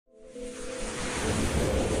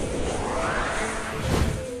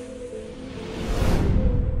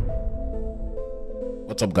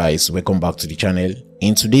What's up guys, welcome back to the channel.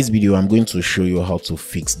 In today's video I'm going to show you how to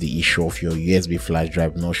fix the issue of your USB flash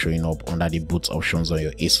drive not showing up under the boot options on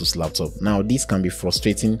your Asus laptop. Now this can be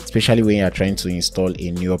frustrating, especially when you are trying to install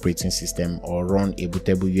a new operating system or run a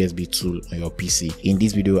bootable USB tool on your PC. In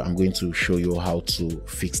this video I'm going to show you how to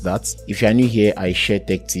fix that. If you are new here, I share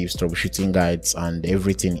tech tips, troubleshooting guides and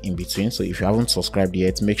everything in between. So if you haven't subscribed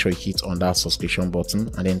yet, make sure you hit on that subscription button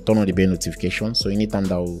and then turn on the bell notification so anytime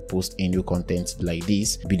that I will post a new content like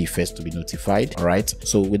this, be the first to be notified. Alright,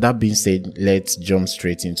 so with that being said, let's jump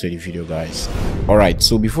straight into the video guys. Alright,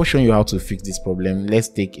 so before showing you how to fix this problem, let's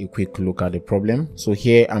take a quick look at the problem. So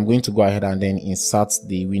here I'm going to go ahead and then insert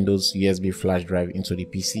the Windows USB flash drive into the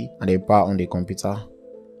PC and then power on the computer.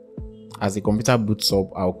 As the computer boots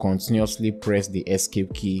up, I'll continuously press the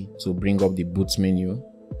escape key to bring up the boot menu.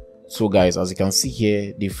 So guys, as you can see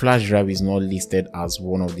here, the flash drive is not listed as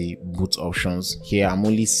one of the boot options. Here I'm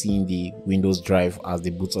only seeing the Windows drive as the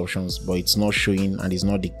boot options, but it's not showing and it's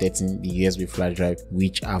not dictating the USB flash drive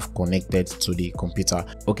which I've connected to the computer.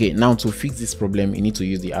 Okay, now to fix this problem, you need to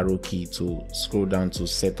use the arrow key to scroll down to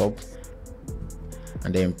setup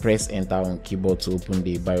and then press enter on keyboard to open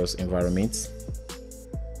the BIOS environment.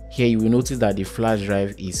 Here you will notice that the flash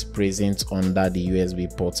drive is present under the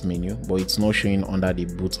USB port menu, but it's not showing under the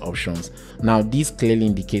boot options. Now this clearly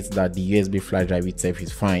indicates that the USB flash drive itself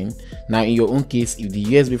is fine. Now in your own case, if the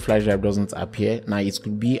USB flash drive doesn't appear, now it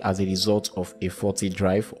could be as a result of a faulty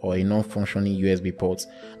drive or a non-functioning USB port.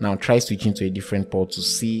 Now try switching to a different port to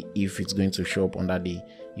see if it's going to show up under the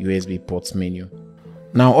USB port menu.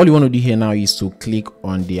 Now all you want to do here now is to click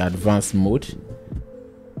on the advanced mode.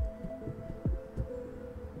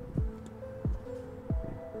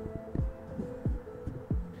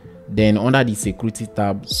 Then under the security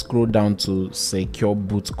tab, scroll down to secure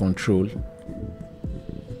boot control.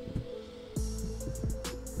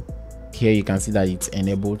 Here you can see that it's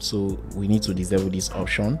enabled, so we need to disable this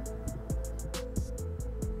option.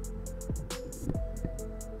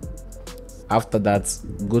 After that,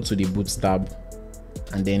 go to the boot tab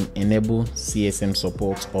and then enable CSM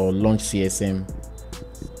support or launch CSM.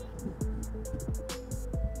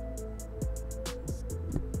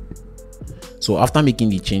 So after making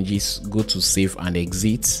the changes, go to save and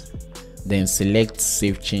exit, then select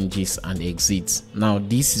save changes and exit. Now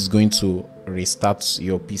this is going to restart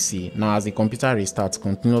your PC. Now as the computer restarts,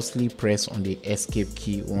 continuously press on the escape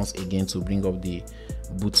key once again to bring up the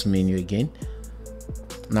boot menu again.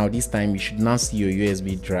 Now this time you should now see your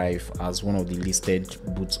USB drive as one of the listed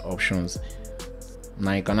boot options.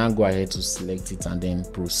 Now you can now go ahead to select it and then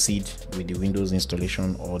proceed with the Windows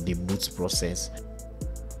installation or the boot process.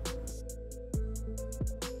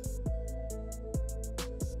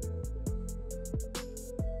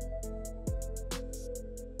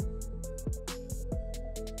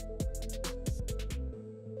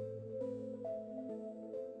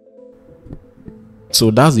 So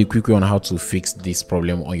that's the quick way on how to fix this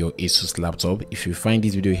problem on your Asus laptop. If you find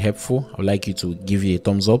this video helpful, I would like you to give it a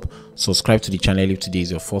thumbs up, subscribe to the channel if today is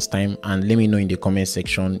your first time, and let me know in the comment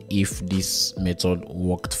section if this method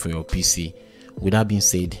worked for your PC. With that being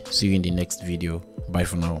said, see you in the next video. Bye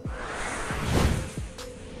for now.